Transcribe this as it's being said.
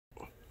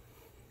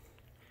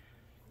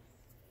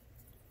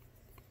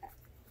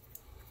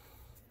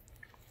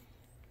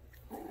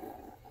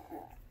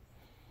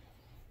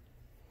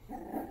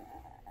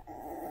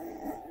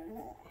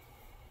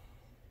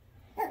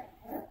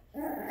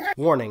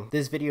Warning,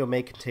 this video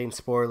may contain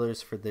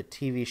spoilers for the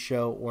TV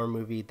show or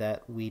movie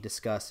that we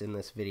discuss in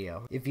this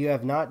video. If you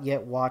have not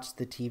yet watched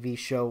the TV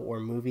show or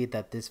movie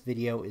that this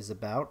video is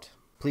about,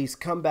 please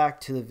come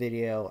back to the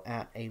video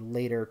at a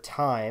later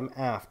time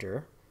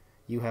after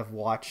you have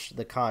watched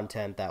the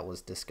content that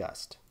was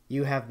discussed.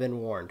 You have been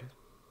warned.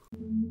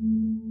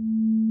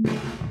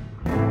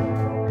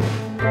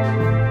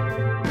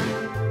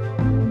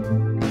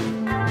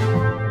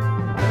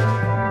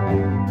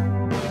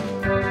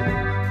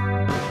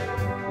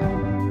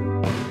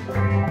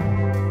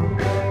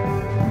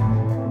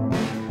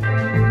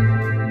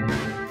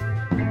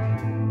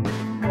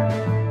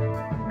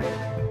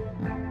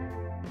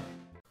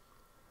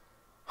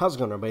 How's it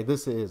going, everybody?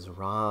 This is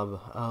Rob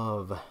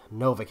of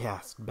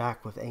Novakast,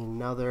 back with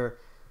another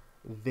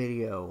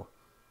video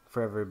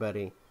for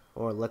everybody,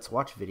 or Let's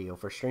Watch video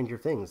for Stranger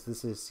Things.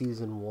 This is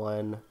Season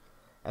 1,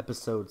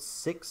 Episode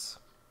 6,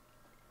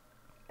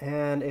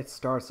 and it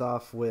starts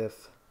off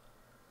with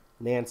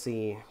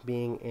Nancy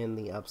being in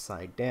the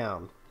Upside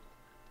Down,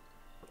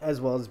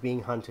 as well as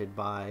being hunted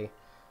by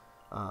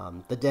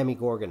the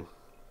Demogorgon.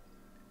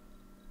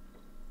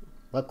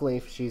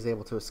 Luckily, she's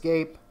able to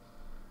escape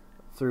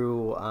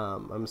through,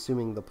 I'm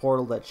assuming, the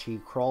portal that she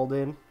crawled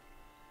in,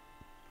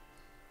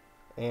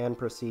 and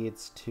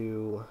proceeds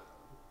to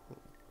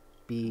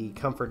be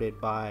comforted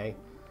by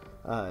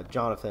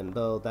Jonathan,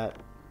 though that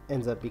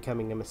ends up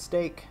becoming a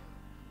mistake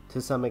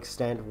to some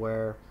extent,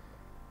 where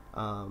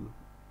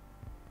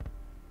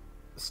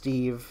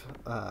Steve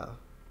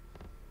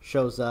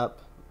shows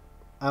up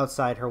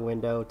outside her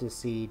window to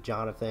see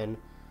Jonathan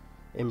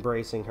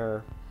embracing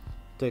her.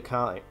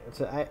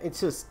 It's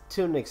just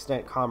to an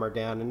extent calm her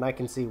down, and I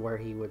can see where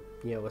he would,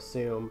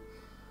 assume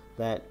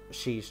that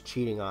she's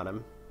cheating on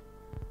him,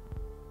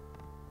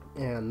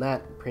 and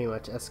that pretty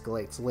much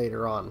escalates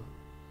later on.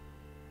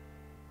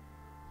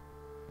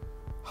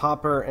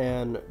 Hopper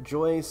and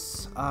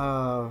Joyce,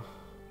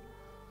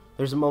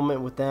 there's a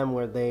moment with them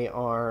where they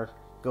are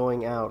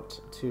going out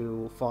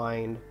to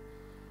find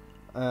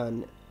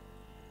or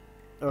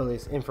at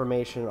least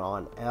information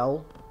on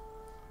Elle,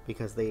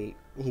 because he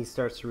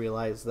starts to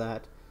realize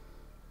that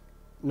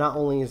not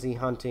only is he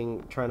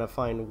trying to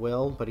find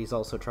Will, but he's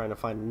also trying to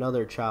find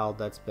another child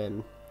that's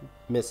been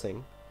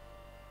missing.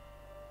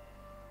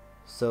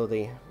 So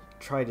they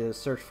try to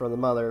search for the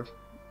mother,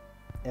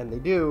 and they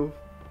do,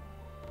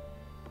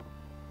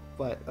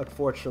 but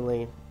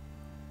unfortunately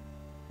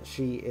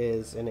she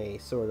is in a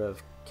sort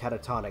of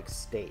catatonic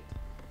state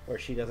where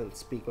she doesn't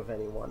speak with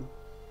anyone.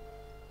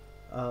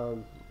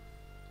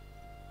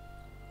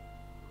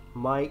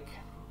 Mike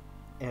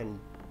and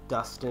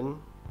Dustin,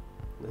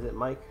 is it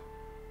Mike?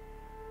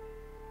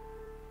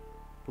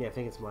 Yeah, I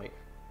think it's Mike.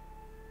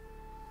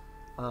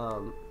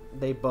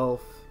 They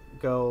both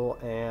go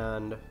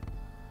and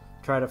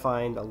try to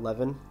find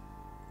Eleven,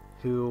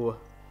 who,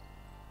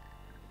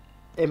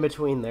 in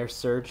between their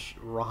search,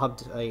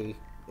 robbed a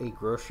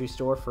grocery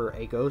store for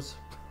Eggos,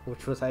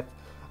 which was, I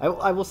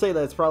will say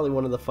that it's probably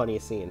one of the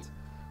funniest scenes,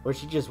 where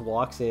she just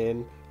walks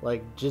in,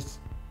 like, just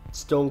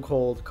stone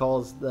cold,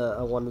 calls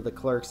one of the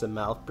clerks a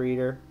mouth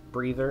breather,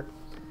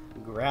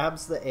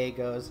 grabs the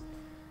Eggos,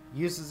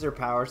 uses her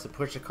powers to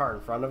push a cart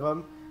in front of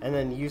him, and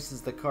then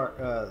uses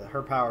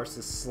her powers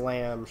to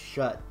slam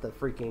shut the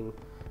freaking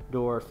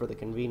door for the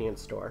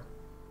convenience store.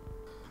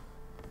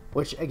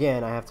 Which,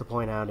 again, I have to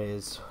point out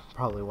is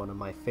probably one of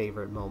my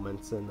favorite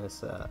moments in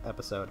this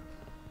episode.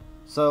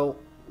 So,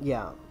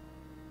 yeah,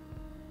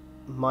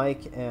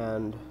 Mike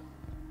and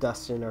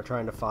Dustin are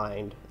trying to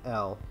find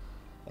Elle,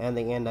 and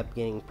they end up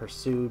getting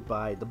pursued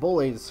by the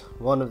bullies.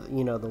 One of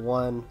the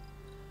one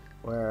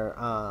where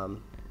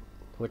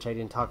which I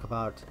didn't talk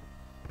about,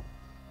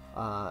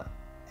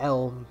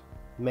 Elle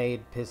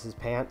made piss his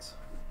pants.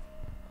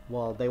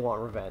 Well, they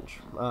want revenge,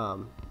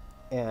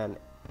 and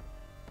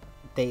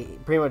they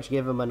pretty much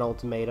give him an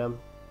ultimatum,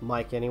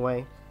 Mike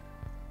anyway,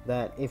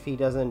 that if he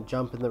doesn't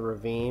jump in the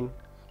ravine,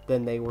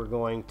 then they were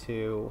going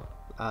to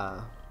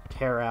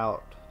tear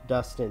out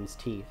Dustin's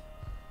teeth,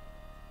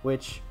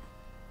 which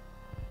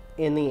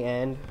in the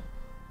end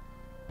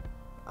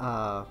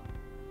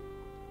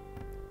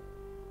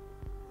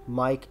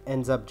Mike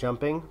ends up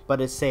jumping,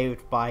 but is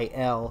saved by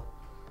Elle,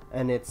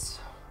 and it's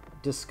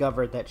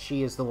discovered that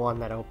she is the one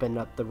that opened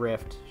up the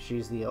rift.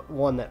 She's the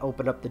one that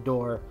opened up the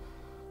door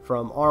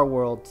from our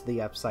world to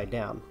the Upside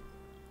Down.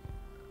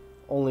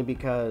 Only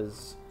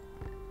because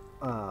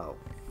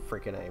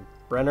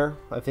Brenner,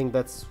 I think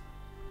that's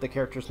the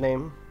character's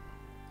name,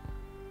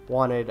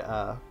 wanted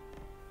her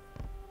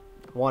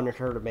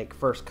to make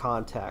first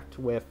contact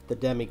with the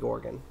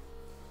Demogorgon,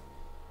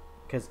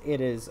 because it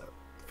is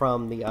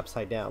from the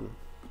Upside Down.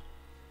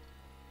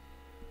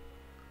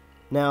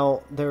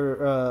 Now,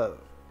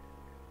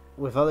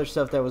 with other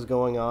stuff that was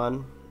going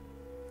on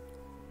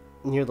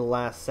near the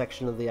last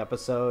section of the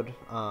episode,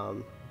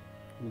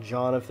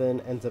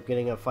 Jonathan ends up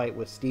getting a fight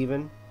with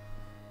Steven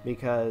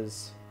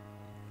because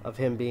of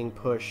him being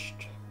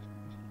pushed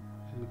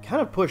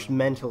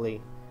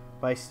mentally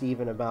by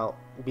Steven about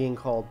being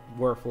called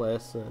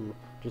worthless and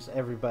just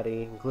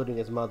everybody, including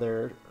his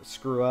mother,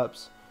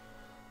 screw-ups.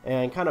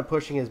 and kind of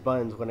pushing his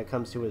buttons when it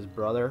comes to his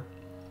brother.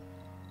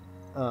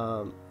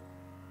 And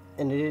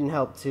it didn't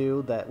help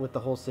too that with the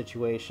whole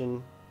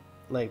situation,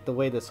 like the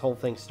way this whole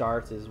thing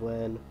starts is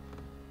when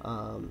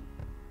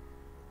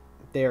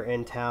they're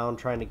in town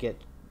trying to get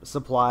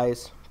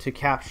supplies to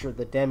capture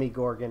the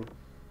Demigorgon,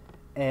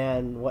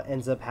 and what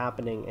ends up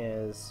happening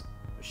is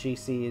she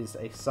sees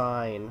a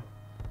sign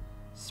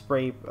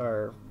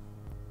or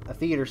a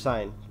theater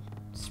sign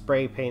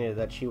spray painted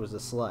that she was a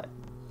slut,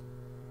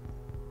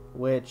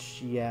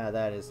 which, yeah,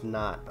 that is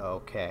not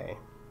okay.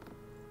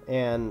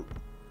 And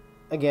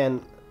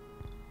again,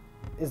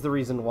 is the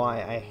reason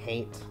why I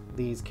hate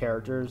these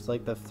characters,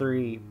 like the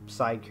 3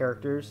 side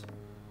characters,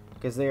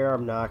 because they are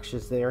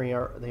obnoxious. They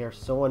are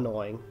so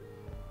annoying,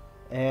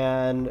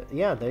 and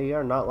yeah, they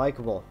are not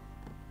likable.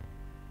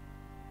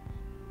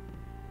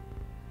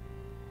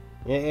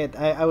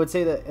 I would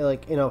say that,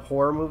 like, in a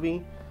horror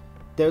movie,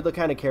 they're the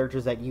kind of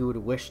characters that you would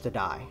wish to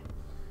die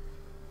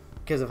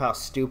because of how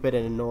stupid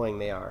and annoying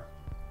they are.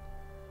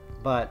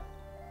 But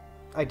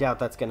I doubt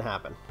that's gonna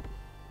happen.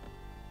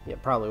 Yeah,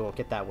 probably won't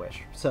get that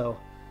wish. So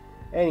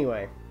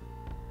anyway,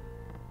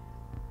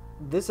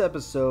 this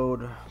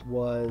episode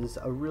was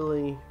a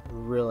really,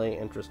 really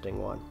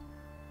interesting one.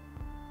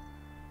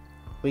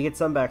 We get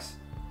some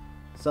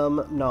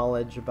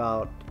knowledge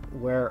about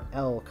where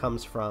L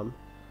comes from,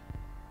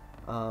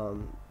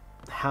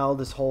 how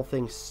this whole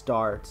thing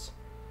starts,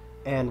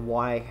 and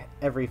why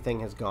everything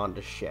has gone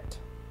to shit.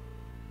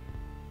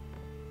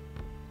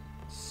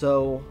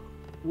 So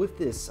with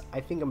this, I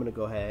think I'm going to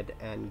go ahead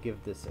and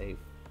give this a...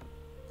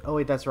 Oh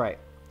wait, that's right.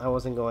 I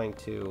wasn't going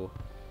to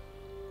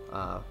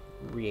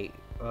rate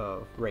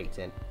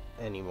it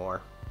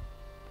anymore.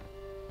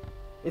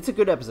 It's a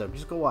good episode.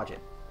 Just go watch it.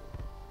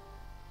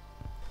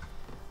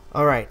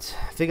 Alright,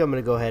 I think I'm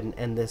going to go ahead and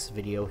end this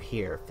video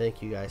here.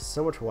 Thank you guys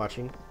so much for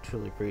watching.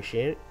 Truly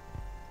appreciate it.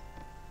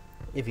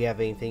 If you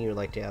have anything you'd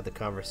like to add to the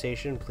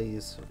conversation,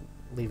 please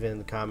leave it in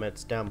the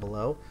comments down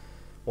below.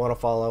 Want to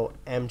follow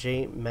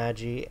MJ,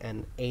 Magi,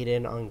 and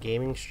Aden on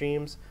gaming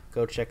streams?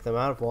 Go check them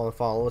out. If you want to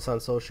follow us on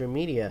social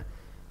media,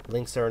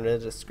 links are in the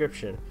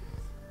description.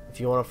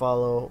 If you want to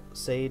follow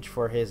Sage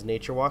for his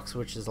nature walks,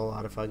 which is a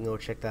lot of fun, go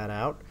check that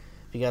out.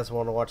 If you guys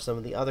want to watch some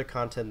of the other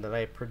content that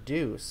I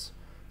produce,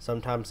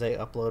 sometimes I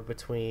upload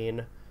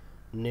between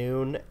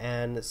noon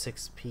and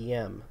 6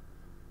 p.m.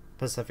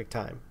 Pacific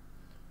time.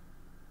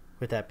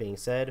 With that being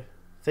said,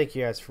 thank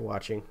you guys for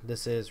watching.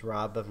 This is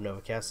Rob of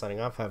Novakast signing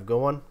off. Have a good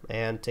one,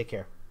 and take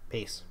care.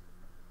 Peace.